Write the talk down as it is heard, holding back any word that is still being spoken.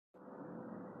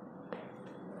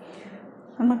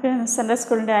നമുക്ക് സൺഡേ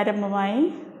സ്കൂളിൻ്റെ ആരംഭമായി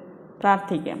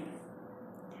പ്രാർത്ഥിക്കാം.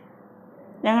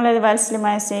 ഞങ്ങളെ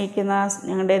വാത്സല്യമായി സ്നേഹിക്കുന്ന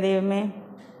ഞങ്ങളുടെ ദൈവമേ,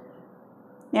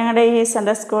 ഞങ്ങളുടെ ഈ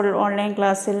സൺഡേ സ്കൂൾ ഓൺലൈൻ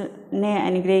ക്ലാസ്സിൽ എന്നെ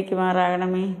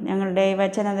അനുഗ്രഹിക്കുമാറാകണമേ. ഞങ്ങളുടെ ഈ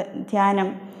വചന ധ്യാനം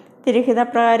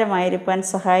തിരുഹിതപ്രകാരമായിരിക്കാൻ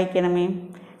സഹായിക്കണമേ.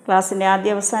 ക്ലാസ്സിൻ്റെ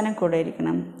ആദ്യ അവസാനം കൂടെ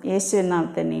ഇരിക്കണം. യേശുവിൻ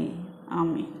നാമത്തിൽ തന്നെ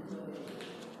ആമേൻ.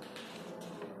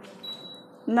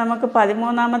 നമുക്ക്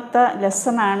 13ാമത്തെ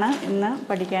ലെസണാണ് ഇന്ന്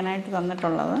പഠിക്കാനായിട്ട്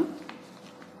തന്നിട്ടുള്ളത്.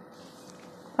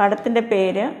 പാഠത്തിൻ്റെ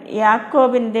പേര്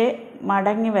യാക്കോബിൻ്റെ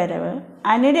മടങ്ങിവരവ്,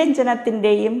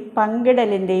 അനുരഞ്ജനത്തിൻ്റെയും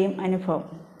പങ്കിടലിൻ്റെയും അനുഭവം.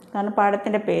 അതാണ്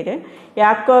പാഠത്തിൻ്റെ പേര്.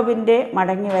 യാക്കോബിൻ്റെ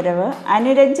മടങ്ങിവരവ്,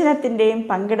 അനുരഞ്ജനത്തിൻ്റെയും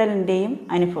പങ്കിടലിൻ്റെയും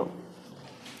അനുഭവം.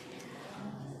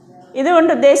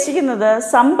 ഇതുകൊണ്ട് ഉദ്ദേശിക്കുന്നത്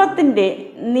സമ്പത്തിൻ്റെ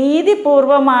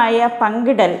നീതിപൂർവമായ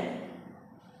പങ്കിടൽ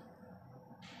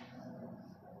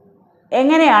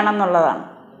എങ്ങനെയാണെന്നുള്ളതാണ്.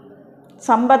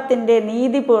 സമ്പത്തിൻ്റെ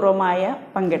നീതിപൂർവമായ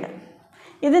പങ്കിടൽ.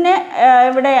 ഇതിന്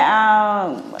ഇവിടെ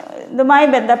ഇതുമായി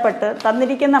ബന്ധപ്പെട്ട്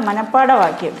തന്നിരിക്കുന്ന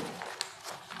മനപ്പാഠവാക്യം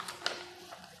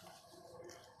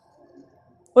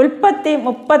ഉൽപ്പത്തി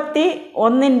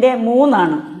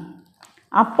 31:3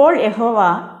 അപ്പോൾ യഹോവ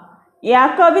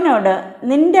യാക്കോബിനോട്,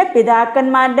 നിന്റെ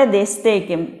പിതാക്കന്മാരുടെ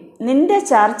ദേശത്തേക്കും നിന്റെ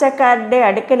ചാർച്ചക്കാരുടെ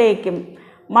അടുക്കലേക്കും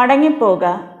മടങ്ങിപ്പോക,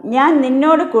 ഞാൻ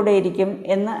നിന്നോട് കൂടെ ഇരിക്കും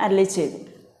എന്ന് അരുളിച്ചെയ്തു.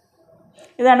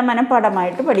 ഇതാണ്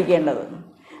മനപ്പാഠമായിട്ട് പഠിക്കേണ്ടത്.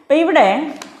 അപ്പോൾ ഇവിടെ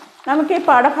നമുക്ക് ഈ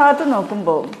പാഠഭാഗത്ത്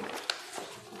നോക്കുമ്പോൾ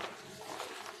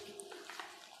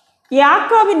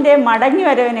യാക്കോബിൻ്റെ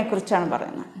മടങ്ങിവരവിനെ കുറിച്ചാണ്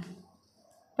പറയുന്നത്.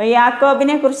 അപ്പോൾ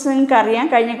യാക്കോബിനെ കുറിച്ച് നിങ്ങൾക്കറിയാം,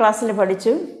 കഴിഞ്ഞ ക്ലാസ്സിൽ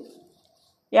പഠിച്ചു.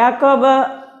 യാക്കോബ്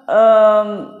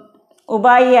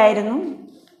ഉപായിയായിരുന്നു.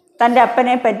 തൻ്റെ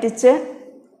അപ്പനെ പറ്റിച്ച്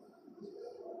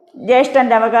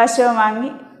ജ്യേഷ്ഠൻ്റെ അവകാശവും വാങ്ങി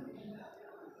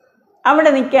അവിടെ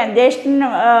നിൽക്കാൻ ജ്യേഷ്ഠന്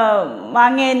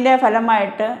വാങ്ങിയതിൻ്റെ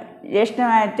ഫലമായിട്ട്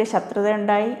ജ്യേഷ്ഠനുമായിട്ട്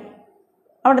ശത്രുതയുണ്ടായി.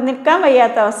 അവിടെ നിൽക്കാൻ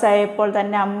വയ്യാത്ത അവസ്ഥയായപ്പോൾ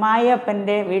തൻ്റെ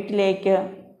അമ്മായിയപ്പൻ്റെ വീട്ടിലേക്ക്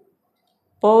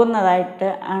പോകുന്നതായിട്ട്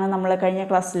ആണ് നമ്മൾ കഴിഞ്ഞ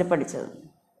ക്ലാസ്സിൽ പഠിച്ചത്.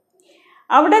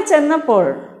 അവിടെ ചെന്നപ്പോൾ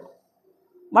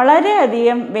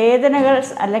വളരെയധികം വേദനകൾ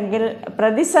അല്ലെങ്കിൽ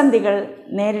പ്രതിസന്ധികൾ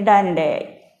നേരിടാനിടയായി.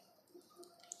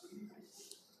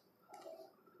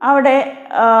 അവിടെ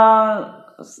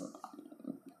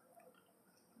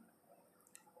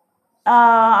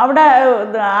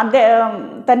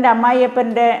തൻ്റെ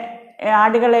അമ്മായിയപ്പൻ്റെ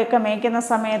ആടുകളെയൊക്കെ മേയ്ക്കുന്ന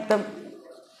സമയത്തും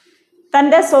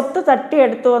തൻ്റെ സ്വത്ത്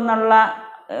തട്ടിയെടുത്തു എന്നുള്ള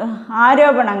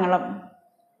ആരോപണങ്ങളും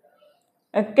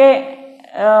ഒക്കെ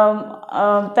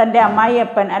തൻ്റെ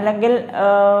അമ്മായിയപ്പൻ അല്ലെങ്കിൽ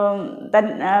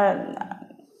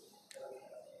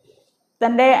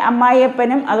തൻ്റെ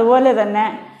അമ്മായിയപ്പനും അതുപോലെ തന്നെ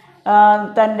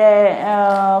തൻ്റെ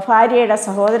ഭാര്യയുടെ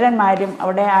സഹോദരന്മാരും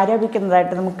അവിടെ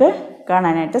ആരോപിക്കുന്നതായിട്ട് നമുക്ക്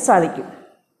കാണാനായിട്ട് സാധിക്കും.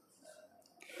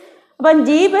 അപ്പം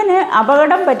ജീവന്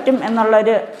അപകടം പറ്റും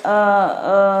എന്നുള്ളൊരു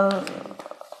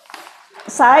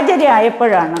സാഹചര്യം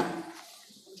ആയപ്പോഴാണ്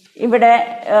ഇവിടെ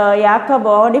യാക്കോബ്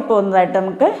ഓടിപ്പോകുന്നതായിട്ട്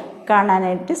നമുക്ക്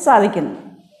കാണാനായിട്ട് സാധിക്കുന്നു.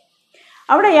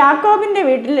 അവിടെ യാക്കോബിൻ്റെ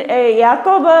വീട്ടിൽ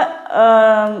യാക്കോബ്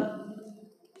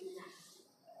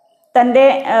തൻ്റെ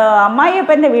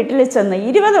അമ്മായിയപ്പൻ്റെ വീട്ടിൽ ചെന്ന്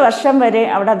 20 വർഷം വരെ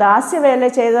അവിടെ ദാസ്യവേല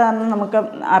ചെയ്തതെന്ന് നമുക്ക്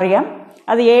അറിയാം.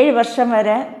 അത് 7 വർഷം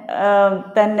വരെ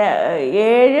തൻ്റെ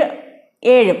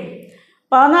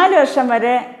 14 വർഷം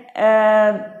വരെ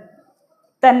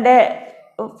തൻ്റെ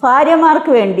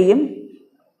ഭാര്യമാർക്ക് വേണ്ടിയും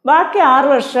ബാക്കി 6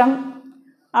 വർഷം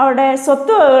അവിടെ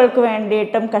സ്വത്തുവകകൾക്ക്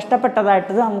വേണ്ടിയിട്ടും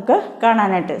കഷ്ടപ്പെട്ടതായിട്ട് നമുക്ക്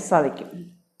കാണാനായിട്ട് സാധിക്കും.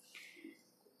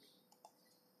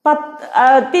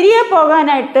 തിരികെ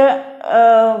പോകാനായിട്ട്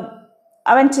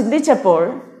അവൻ ചിന്തിച്ചപ്പോൾ,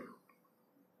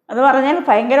 അത് പറഞ്ഞാൽ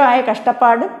ഭയങ്കരമായ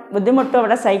കഷ്ടപ്പാട് ബുദ്ധിമുട്ടും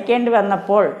അവിടെ സഹിക്കേണ്ടി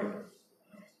വന്നപ്പോൾ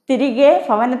തിരികെ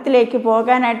ഭവനത്തിലേക്ക്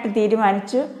പോകാനായിട്ട്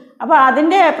തീരുമാനിച്ചു. അപ്പോൾ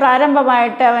അതിൻ്റെ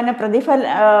പ്രാരംഭമായിട്ട് അവന്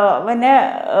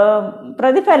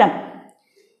പ്രതിഫലം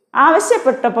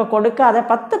ആവശ്യപ്പെട്ടപ്പോൾ കൊടുക്കാതെ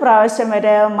 10 പ്രാവശ്യം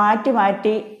വരെ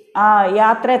മാറ്റി ആ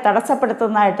യാത്രയെ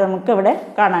തടസ്സപ്പെടുത്തുന്നതായിട്ട് നമുക്കിവിടെ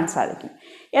കാണാൻ സാധിക്കും.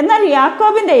 എന്നാൽ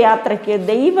യാക്കോബിൻ്റെ യാത്രയ്ക്ക്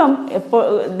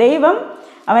ദൈവം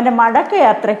അവൻ്റെ മടക്ക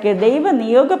യാത്രയ്ക്ക്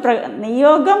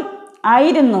നിയോഗം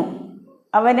ആയിരുന്നു.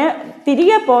 അവന്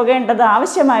തിരികെ പോകേണ്ടത്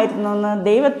ആവശ്യമായിരുന്നു എന്ന്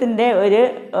ദൈവത്തിൻ്റെ ഒരു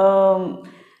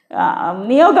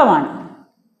നിയോഗമാണ്.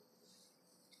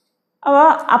 അപ്പോൾ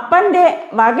അപ്പൻ്റെ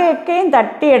വകയൊക്കെയും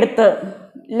തട്ടിയെടുത്ത്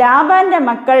ലാബാൻ്റെ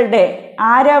മക്കളുടെ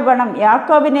ആരോപണം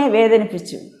യാക്കോബിനെ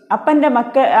വേദനിപ്പിച്ചു.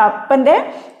 അപ്പൻ്റെ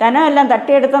ധനമെല്ലാം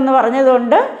തട്ടിയെടുത്തെന്ന്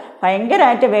പറഞ്ഞതുകൊണ്ട്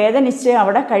ഭയങ്കരമായിട്ട് വേദനിച്ച്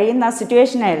അവിടെ കഴിയുന്ന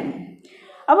സിറ്റുവേഷനായിരുന്നു.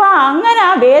 അപ്പോൾ അങ്ങനെ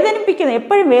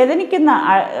എപ്പോഴും വേദനിക്കുന്ന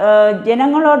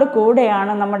ജനങ്ങളോട്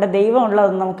കൂടെയാണ് നമ്മുടെ ദൈവം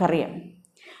ഉള്ളതെന്ന് നമുക്കറിയാം.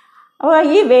 അപ്പോൾ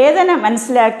ഈ വേദന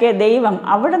മനസ്സിലാക്കിയ ദൈവം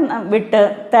അവിടെ വിട്ട്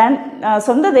താൻ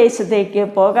സ്വന്തം ദേശത്തേക്ക്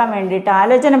പോകാൻ വേണ്ടിയിട്ട്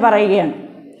ആലോചന പറയുകയാണ്.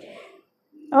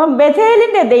 അപ്പം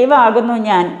ബഥേലിൻ്റെ ദൈവമാകുന്നു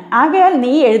ഞാൻ, ആകയാൽ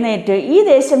നീ എഴുന്നേറ്റ് ഈ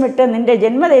ദേശം വിട്ട് നിൻ്റെ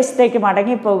ജന്മദേശത്തേക്ക്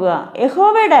മടങ്ങിപ്പോകുക.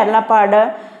 യഹോവയുടെ അരുളപ്പാട്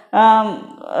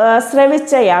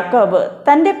ശ്രവിച്ച യാക്കോബ്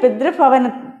തൻ്റെ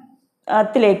പിതൃഭവനത്തിലേക്ക്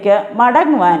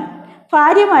മടങ്ങുവാൻ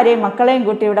ഭാര്യമാരെയും മക്കളെയും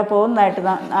കൂട്ടി ഇവിടെ പോകുന്നതായിട്ട്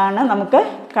ആണ് നമുക്ക്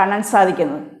കാണാൻ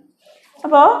സാധിക്കുന്നത്.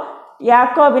 അപ്പോൾ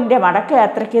യാക്കോബിൻ്റെ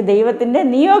മടക്കയാത്രയ്ക്ക് ദൈവത്തിൻ്റെ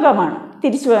നിയോഗമാണ്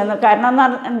തിരിച്ചു പോകുന്നത്. കാരണം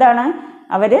എന്താണ്,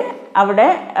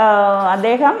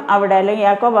 അദ്ദേഹം അവിടെ അല്ലെങ്കിൽ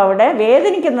യാക്കോബ് അവിടെ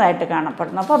വേദനിക്കുന്നതായിട്ട്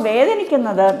കാണപ്പെടുന്നു. അപ്പോൾ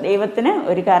വേദനിക്കുന്നത് ദൈവത്തിന്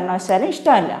ഒരു കാരണവശാലും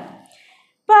ഇഷ്ടമല്ല.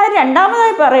 അപ്പോൾ അത്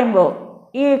രണ്ടാമതായി പറയുമ്പോൾ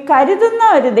ഈ കരുതുന്ന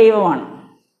ഒരു ദൈവമാണ്.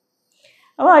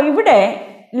 അപ്പോൾ ഇവിടെ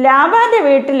ലാബാൻ്റെ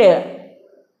വീട്ടിൽ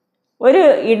ഒരു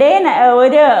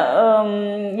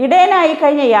ഇടയനായി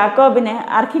കഴിഞ്ഞ യാക്കോബിന്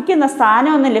അർഹിക്കുന്ന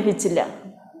സ്ഥാനമൊന്നും ലഭിച്ചില്ല.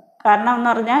 കാരണം എന്ന്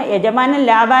പറഞ്ഞാൽ യജമാനൻ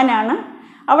ലാബാനാണ്,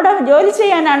 അവിടെ ജോലി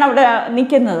ചെയ്യാനാണ് അവിടെ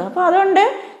നിൽക്കുന്നത്. അപ്പോൾ അതുകൊണ്ട്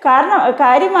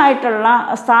കാര്യമായിട്ടുള്ള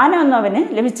സ്ഥാനമൊന്നും അവന്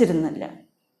ലഭിച്ചിരുന്നില്ല.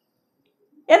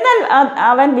 എന്നാൽ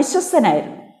അവൻ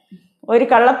വിശ്വസ്തനായിരുന്നു. ഒരു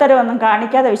കള്ളത്തരമൊന്നും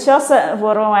കാണിക്കാതെ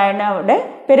വിശ്വാസപൂർവമായാണ് അവിടെ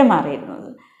പെരുമാറിയിരുന്നത്.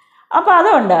 അപ്പോൾ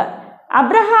അതുകൊണ്ട്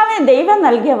അബ്രഹാമിന് ദൈവം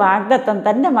നൽകിയ വാഗ്ദത്തം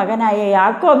തൻ്റെ മകനായ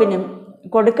യാക്കോബിനും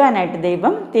കൊടുക്കാനായിട്ട്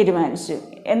ദൈവം തീരുമാനിച്ചു.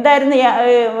 എന്തായിരുന്നു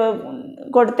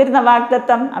കൊടുത്തിരുന്ന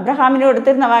വാഗ്ദത്തം? അബ്രഹാമിന്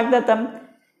കൊടുത്തിരുന്ന വാഗ്ദത്തം,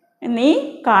 നീ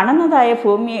കാണുന്നതായ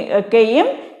ഭൂമി ഒക്കെയും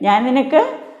ഞാൻ നിനക്ക്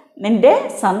നിൻ്റെ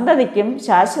സന്തതിക്കും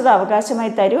ശാശ്വത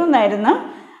അവകാശമായി തരുമെന്നായിരുന്നു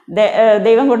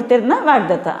ദൈവം കൊടുത്തിരുന്ന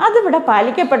വാഗ്ദത്തം. അതിവിടെ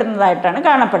പാലിക്കപ്പെടുന്നതായിട്ടാണ്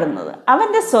കാണപ്പെടുന്നത്.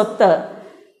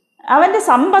 അവൻ്റെ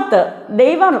സമ്പത്ത്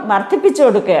ദൈവം വർദ്ധിപ്പിച്ചു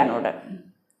കൊടുക്കുകയാണ് ഇവിടെ.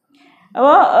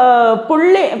 അപ്പോൾ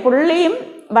പുള്ളിയും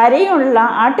വരയുമുള്ള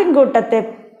ആട്ടിൻകൂട്ടത്തെ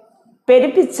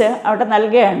പെരുപ്പിച്ച് അവിടെ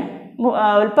നൽകുകയാണ്.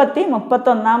 ഉൽപ്പത്തി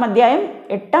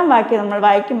 31-ാം വാക്യം നമ്മൾ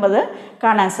വായിക്കുമ്പോൾ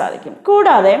കാണാൻ സാധിക്കും.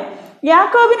 കൂടാതെ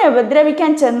യാക്കോബിനെ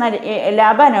ഉപദ്രവിക്കാൻ ചെന്ന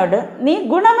ലാബാനോട് നീ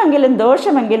ഗുണമെങ്കിലും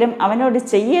ദോഷമെങ്കിലും അവനോട്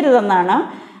ചെയ്യരുതെന്നാണ്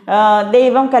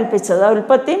ദൈവം കൽപ്പിച്ചത്.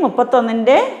 ഉൽപ്പത്തി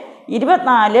 31-ന്റെ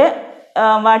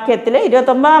 29-ാം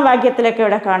വാക്യത്തിലൊക്കെ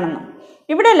ഇവിടെ കാണുന്നു.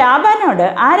 ഇവിടെ ലാബാനോട്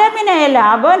ആരാമ്യനായ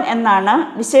ലാബാൻ എന്നാണ്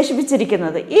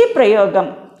വിശേഷിപ്പിച്ചിരിക്കുന്നത്. ഈ പ്രയോഗം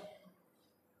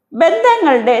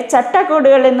ബന്ധങ്ങളുടെ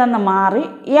ചട്ടക്കൂടുകളിൽ നിന്ന് മാറി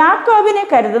യാക്കോബിനെ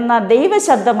കരുതുന്ന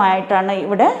ദൈവശബ്ദമായിട്ടാണ്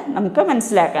ഇവിടെ നമുക്ക്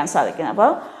മനസ്സിലാക്കാൻ സാധിക്കുന്നത്. അപ്പോൾ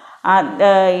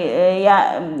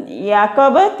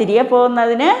യാക്കോബ് തിരികെ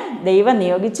പോകുന്നതിന് ദൈവം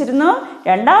നിയോഗിച്ചിരുന്നു.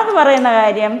 രണ്ടാമത് പറയുന്ന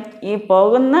കാര്യം, ഈ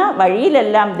പോകുന്ന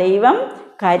വഴിയിലെല്ലാം ദൈവം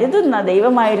കരുതുന്ന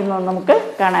ദൈവമായിരുന്നു നമുക്ക്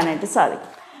കാണാനായിട്ട് സാധിക്കും.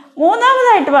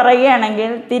 മൂന്നാമതായിട്ട് പറയുകയാണെങ്കിൽ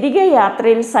തിരികെ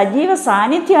യാത്രയിൽ സജീവ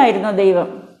സാന്നിധ്യമായിരുന്നു ദൈവം.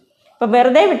 ഇപ്പം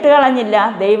വെറുതെ വിട്ടുകളഞ്ഞില്ല,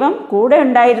 ദൈവം കൂടെ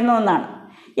ഉണ്ടായിരുന്നു എന്നാണ്.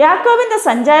 യാക്കോബിൻ്റെ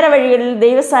സഞ്ചാര വഴികളിൽ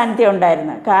ദൈവസാന്നിധ്യം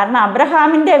ഉണ്ടായിരുന്നു. കാരണം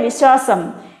അബ്രഹാമിൻ്റെ വിശ്വാസം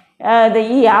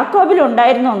ഈ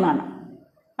യാക്കോബിലുണ്ടായിരുന്നു എന്നാണ്.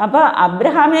 അപ്പോൾ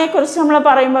അബ്രഹാമിനെക്കുറിച്ച് നമ്മൾ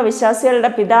പറയുമ്പോൾ വിശ്വാസികളുടെ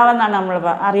പിതാവെന്നാണ് നമ്മൾ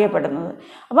അറിയപ്പെടുന്നത്.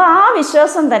 അപ്പോൾ ആ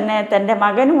വിശ്വാസം തന്നെ തൻ്റെ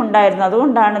മകനും ഉണ്ടായിരുന്നു.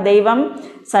 അതുകൊണ്ടാണ് ദൈവം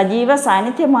സജീവ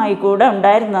സാന്നിധ്യമായി കൂടെ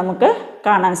ഉണ്ടായിരുന്നു നമുക്ക്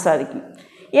കാണാൻ സാധിക്കും.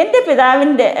 എൻ്റെ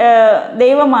പിതാവിൻ്റെ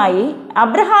ദൈവമായി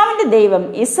അബ്രഹാമിൻ്റെ ദൈവം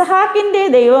ഇസ്ഹാക്കിൻ്റെ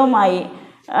ദൈവവുമായി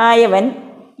ആയവൻ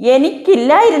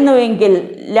എനിക്കില്ലായിരുന്നുവെങ്കിൽ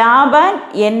ലാബാൻ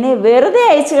എന്നെ വെറുതെ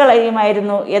അയച്ചു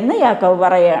കളയുമായിരുന്നു എന്ന് യാക്കോബ്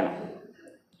പറയുകയാണ്.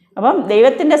 അപ്പം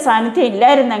ദൈവത്തിൻ്റെ സാന്നിധ്യം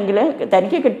ഇല്ലായിരുന്നെങ്കിൽ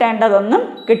തനിക്ക് കിട്ടേണ്ടതൊന്നും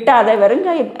കിട്ടാതെ വെറും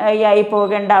കൈയായി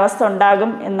പോകേണ്ട അവസ്ഥ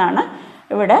ഉണ്ടാകും എന്നാണ്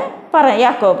ഇവിടെ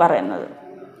യാക്കോബ് പറയുന്നത്.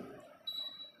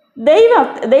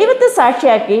 ദൈവത്തെ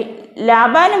സാക്ഷിയാക്കി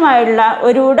ലാബാനുമായുള്ള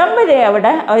ഒരു ഉടമ്പടി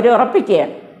അവിടെ അവർ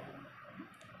ഉറപ്പിക്കുകയാണ്.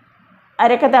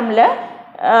 ആരൊക്കെ തമ്മിൽ?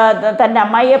 തൻ്റെ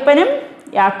അമ്മായിയപ്പനും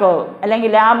യാക്കോബും, അല്ലെങ്കിൽ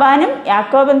ലാബാനും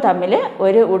യാക്കോബും തമ്മിൽ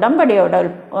ഒരു ഉടമ്പടിയോടെ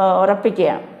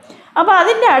ഉറപ്പിക്കുകയാണ്. അപ്പോൾ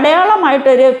അതിൻ്റെ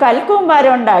അടയാളമായിട്ടൊരു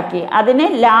കൽക്കൂമ്പാരം ഉണ്ടാക്കി അതിന്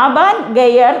ലാബാൻ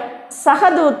ഗയർ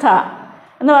സഹദൂഥ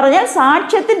എന്ന് പറഞ്ഞാൽ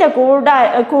സാക്ഷ്യത്തിൻ്റെ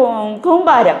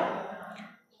കൂമ്പാരം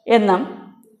എന്നും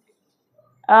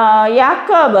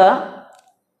യാക്കോബ്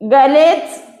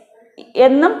ഗലേത്ത്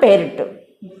എന്നും പേരിട്ടു.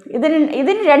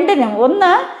 ഇതിന് രണ്ടിനും,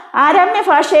 ഒന്ന് ആരാമ്യ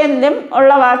ഭാഷയിലും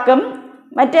ഉള്ള വാക്കും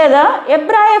മറ്റേത്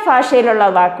എബ്രായ ഭാഷയിലുള്ള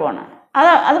വാക്കുമാണ്.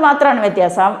 അത് മാത്രമാണ്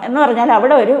വ്യത്യാസം. എന്ന് പറഞ്ഞാൽ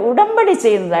അവിടെ ഒരു ഉടമ്പടി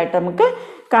ചെയ്യുന്നതായിട്ട് നമുക്ക്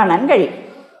കാണാൻ കഴിയും.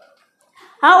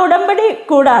 ആ ഉടമ്പടി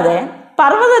കൂടാതെ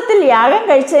പർവ്വതത്തിൽ യാഗം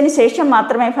കഴിച്ചതിന് ശേഷം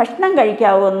മാത്രമേ ഭക്ഷണം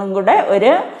കഴിക്കാവൂ എന്നും കൂടെ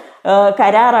ഒരു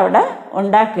കരാർ അവിടെ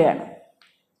ഉണ്ടാക്കുകയാണ്.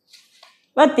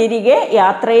 അപ്പോൾ തിരികെ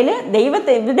യാത്രയിൽ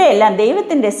ഇവിടെയെല്ലാം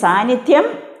ദൈവത്തിൻ്റെ സാന്നിധ്യം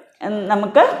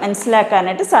നമുക്ക്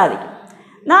മനസ്സിലാക്കാനായിട്ട് സാധിക്കും.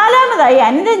 നാലാമതായി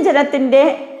അനുരഞ്ജനത്തിൻ്റെ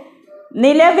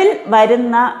നിലവിൽ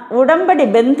വരുന്ന ഉടമ്പടി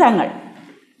ബന്ധങ്ങൾ.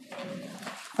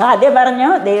 ആദ്യം പറഞ്ഞു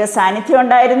ദൈവ സാന്നിധ്യം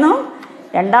ഉണ്ടായിരുന്നു.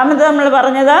 രണ്ടാമത് നമ്മൾ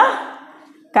പറഞ്ഞത്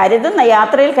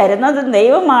യാത്രയിൽ കരുതുന്നത്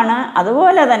ദൈവമാണ്.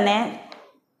 അതുപോലെ തന്നെ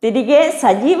തിരികെ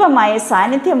സജീവമായ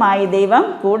സാന്നിധ്യമായി ദൈവം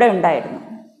കൂടെ ഉണ്ടായിരുന്നു.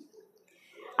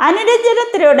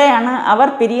 അനുരഞ്ജനത്തിലൂടെയാണ് അവർ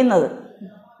പിരിയുന്നത്.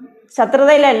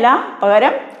 ശത്രുതയിലല്ല,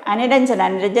 പകരം അനുരഞ്ജനം.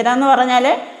 അനുരഞ്ജനം എന്ന് പറഞ്ഞാൽ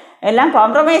എല്ലാം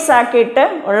കോംപ്രമൈസ് ആക്കിയിട്ട്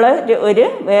ഉള്ള ഒരു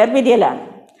വേർപിരിയലാണ്.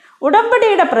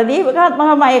 ഉടമ്പടിയുടെ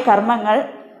പ്രതീകാത്മകമായ കർമ്മങ്ങൾ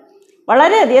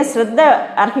വളരെയധികം ശ്രദ്ധ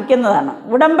അർഹിക്കുന്നതാണ്.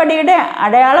 ഉടമ്പടിയുടെ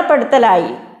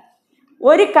അടയാളപ്പെടുത്തലായി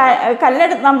ഒരു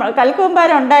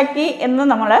കൽക്കൂമ്പാരം ഉണ്ടാക്കി എന്ന്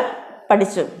നമ്മൾ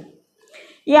പഠിച്ചു.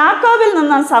 യാക്കോബിൽ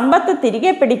നിന്നും സമ്പത്ത്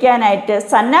തിരികെ പിടിക്കാനായിട്ട്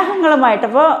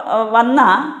സന്നാഹങ്ങളുമായിട്ടപ്പോൾ വന്ന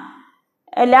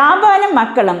ലാബാനും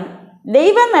മക്കളും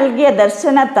ദൈവം നൽകിയ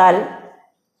ദർശനത്താൽ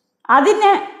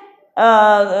അതിന്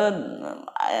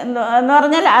എന്ന്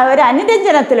പറഞ്ഞാൽ ഒരു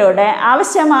അനുരഞ്ജനത്തിലൂടെ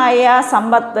ആവശ്യമായ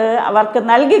സമ്പത്ത് അവർക്ക്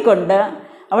നൽകിക്കൊണ്ട്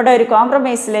അവിടെ ഒരു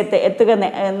കോംപ്രമൈസിലെത്തുക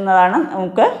എന്നതാണ്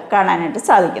നമുക്ക് കാണാനായിട്ട്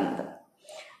സാധിക്കുന്നത്.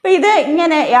 അപ്പോൾ ഇത്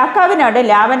ഇങ്ങനെ യാക്കോബിനോട്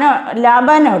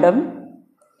ലാബാനോടും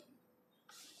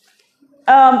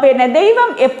പിന്നെ ദൈവം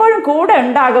എപ്പോഴും കൂടെ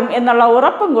ഉണ്ടാകും എന്നുള്ള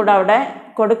ഉറപ്പും കൂടെ അവിടെ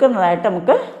കൊടുക്കുന്നതായിട്ട്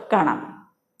നമുക്ക് കാണാം.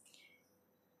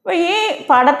 അപ്പോൾ ഈ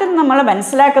പാഠത്തിൽ നമ്മൾ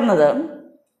മനസ്സിലാക്കുന്നത്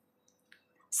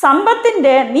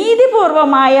സമ്പത്തിൻ്റെ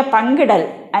നീതിപൂർവമായ പങ്കിടൽ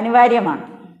അനിവാര്യമാണ്.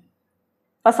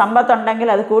 അപ്പോൾ സമ്പത്തുണ്ടെങ്കിൽ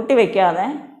അത് കൂട്ടിവെക്കാതെ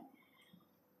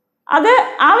അത്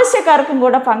ആവശ്യക്കാർക്കും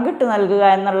കൂടെ പങ്കിട്ട് നൽകുക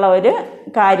എന്നുള്ള ഒരു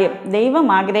കാര്യം ദൈവം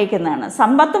ആഗ്രഹിക്കുന്നതാണ്.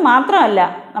 സമ്പത്ത് മാത്രമല്ല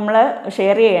നമ്മൾ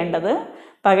ഷെയർ ചെയ്യേണ്ടത്,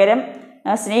 പകരം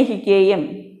സ്നേഹിക്കുകയും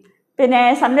പിന്നെ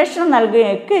സംരക്ഷണം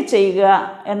നൽകുകയൊക്കെ ചെയ്യുക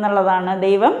എന്നുള്ളതാണ്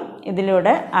ദൈവം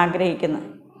ഇതിലൂടെ ആഗ്രഹിക്കുന്നത്.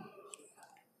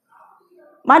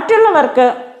 മറ്റുള്ളവർക്ക്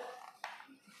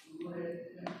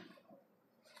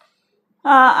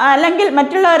അല്ലെങ്കിൽ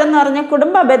മറ്റുള്ളവരെന്ന് പറഞ്ഞാൽ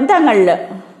കുടുംബ ബന്ധങ്ങളിൽ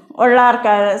ഉള്ള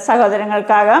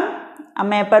സഹോദരങ്ങൾക്കാകാം,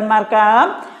 അമ്മയപ്പന്മാർക്കാകാം,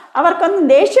 അവർക്കൊന്നും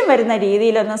ദേഷ്യം വരുന്ന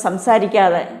രീതിയിലൊന്നും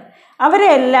സംസാരിക്കാതെ അവരെ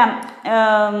എല്ലാം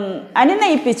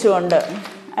അനുനയിപ്പിച്ചുകൊണ്ട്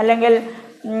അല്ലെങ്കിൽ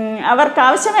അവർക്ക്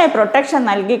ആവശ്യമായ പ്രൊട്ടക്ഷൻ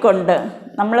നൽകിക്കൊണ്ട്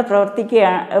നമ്മൾ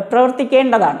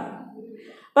പ്രവർത്തിക്കേണ്ടതാണ്.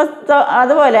 അപ്പോൾ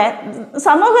അതുപോലെ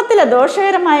സമൂഹത്തിലെ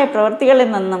ദോഷകരമായ പ്രവൃത്തികളിൽ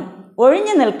നിന്നും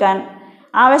ഒഴിഞ്ഞു നിൽക്കാൻ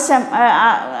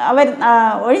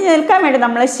ഒഴിഞ്ഞു നിൽക്കാൻ വേണ്ടി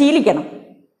നമ്മളെ ശീലിക്കണം.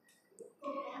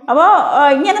 അപ്പോൾ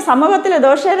ഇങ്ങനെ സമൂഹത്തിലെ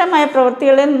ദോഷകരമായ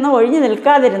പ്രവൃത്തികളിൽ നിന്ന് ഒഴിഞ്ഞു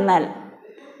നിൽക്കാതിരുന്നാൽ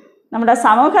നമ്മുടെ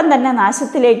സമൂഹം തന്നെ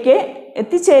നാശത്തിലേക്ക്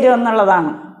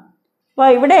എത്തിച്ചേരുമെന്നുള്ളതാണ്. അപ്പോൾ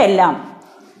ഇവിടെയെല്ലാം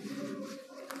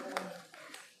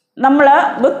നമ്മൾ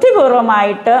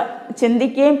ബുദ്ധിപൂർവമായിട്ട്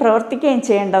ചിന്തിക്കുകയും പ്രവർത്തിക്കുകയും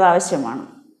ചെയ്യേണ്ടത് ആവശ്യമാണ്.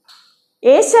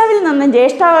 ഏശാവിൽ നിന്നും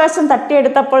ജ്യേഷ്ഠാവകാശം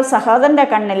തട്ടിയെടുത്തപ്പോൾ സഹോദരൻ്റെ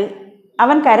കണ്ണിൽ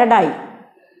അവൻ കരടായി.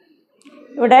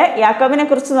 ഇവിടെ യാക്കോബിനെ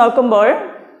കുറിച്ച് നോക്കുമ്പോൾ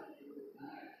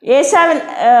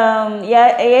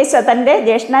തൻ്റെ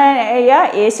ജ്യേഷ്ഠനായ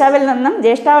ഏശാവിൽ നിന്നും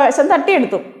ജ്യേഷ്ഠാവകാശം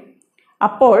തട്ടിയെടുത്തു.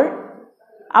 അപ്പോൾ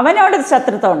അവനോട്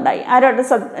ശത്രുത്വം ഉണ്ടായി. ആരോട്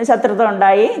ശത്രുത്വം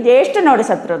ഉണ്ടായി? ജ്യേഷ്ഠനോട്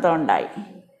ശത്രുത്വം ഉണ്ടായി.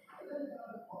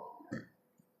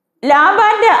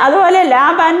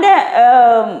 ലാബാൻ്റെ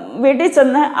വീട്ടിൽ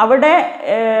ചെന്ന് അവിടെ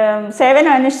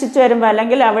സേവനം അനുഷ്ഠിച്ച് വരുമ്പോൾ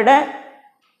അല്ലെങ്കിൽ അവിടെ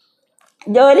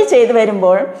ജോലി ചെയ്തു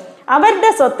വരുമ്പോൾ അവരുടെ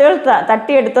സ്വത്തുകൾ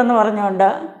തട്ടിയെടുത്തെന്ന് പറഞ്ഞുകൊണ്ട്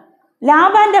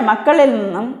ലാബാൻ്റെ മക്കളിൽ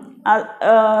നിന്നും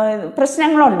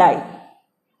പ്രശ്നങ്ങളുണ്ടായി,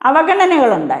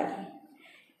 അവഗണനകളുണ്ടായി.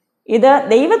 ഇത്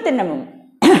ദൈവത്തിൻ്റെ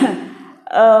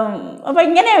അപ്പോൾ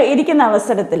ഇങ്ങനെ ഇരിക്കുന്ന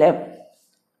അവസരത്തിൽ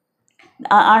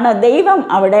ആണ് ദൈവം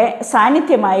അവിടെ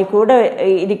സാന്നിധ്യമായി കൂടെ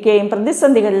ഇരിക്കുകയും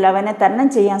പ്രതിസന്ധികളിൽ അവനെ തരണം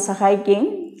ചെയ്യാൻ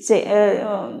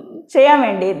ചെയ്യാൻ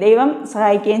വേണ്ടി ദൈവം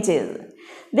സഹായിക്കുകയും ചെയ്തത്.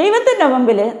 ദൈവത്തിൻ്റെ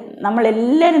മുമ്പിൽ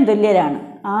നമ്മളെല്ലാവരും തുല്യരാണ്.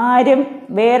 ആരും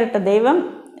വേറിട്ട് ദൈവം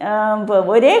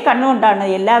ഒരേ കണ്ണുകൊണ്ടാണ്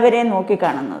എല്ലാവരെയും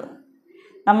നോക്കിക്കാണുന്നത്.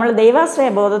 നമ്മൾ ദൈവാശ്രയ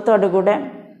ബോധത്തോടു കൂടെ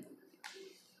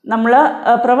നമ്മൾ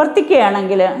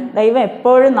പ്രവർത്തിക്കുകയാണെങ്കിൽ ദൈവം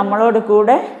എപ്പോഴും നമ്മളോട്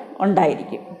കൂടെ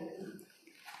ഉണ്ടായിരിക്കും.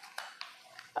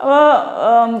 അപ്പോൾ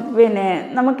പിന്നെ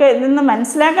നമുക്ക് ഇതിൽ നിന്ന്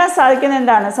മനസ്സിലാക്കാൻ സാധിക്കുന്ന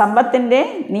എന്താണ്? സമ്പത്തിൻ്റെ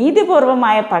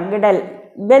നീതിപൂർവമായ പങ്കിടൽ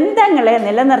ബന്ധങ്ങളെ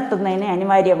നിലനിർത്തുന്നതിന്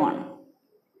അനിവാര്യമാണ്.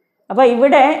 അപ്പോൾ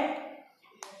ഇവിടെ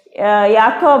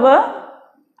യാക്കോബ്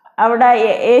അവിടെ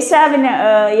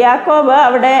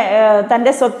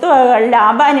തൻ്റെ സ്വത്തുവകകൾ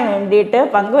ലാബാന് വേണ്ടിയിട്ട്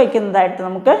പങ്കുവയ്ക്കുന്നതായിട്ട്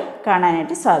നമുക്ക്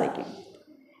കാണാനായിട്ട് സാധിക്കും.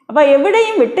 അപ്പോൾ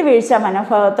എവിടെയും വിട്ടുവീഴ്ച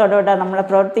മനോഭാവത്തോടുകൂടെ നമ്മൾ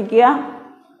പ്രവർത്തിക്കുക.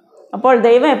 അപ്പോൾ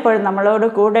ദൈവം എപ്പോഴും നമ്മളോട്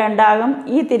കൂടെ ഉണ്ടാകും.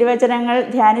 ഈ തിരുവചനങ്ങൾ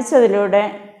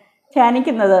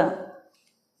ധ്യാനിക്കുന്നത്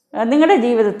നിങ്ങളുടെ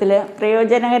ജീവിതത്തിൽ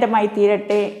പ്രയോജനകരമായി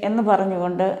തീരട്ടെ എന്ന്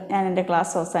പറഞ്ഞുകൊണ്ട് ഞാൻ എൻ്റെ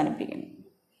ക്ലാസ് അവസാനിപ്പിക്കുന്നു.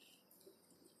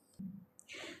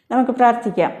 നമുക്ക്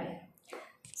പ്രാർത്ഥിക്കാം.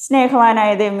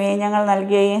 സ്നേഹവാനായ ദൈവമേ,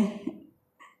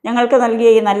 ഞങ്ങൾക്ക് നൽകിയ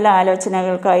ഈ നല്ല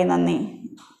ആലോചനകൾക്കായി നന്ദി.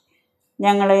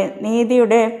 ഞങ്ങളെ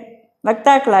നീതിയുടെ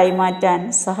വക്താക്കളായി മാറ്റാൻ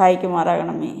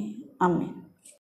സഹായിക്കുമാറാകണമേ. ആമേൻ.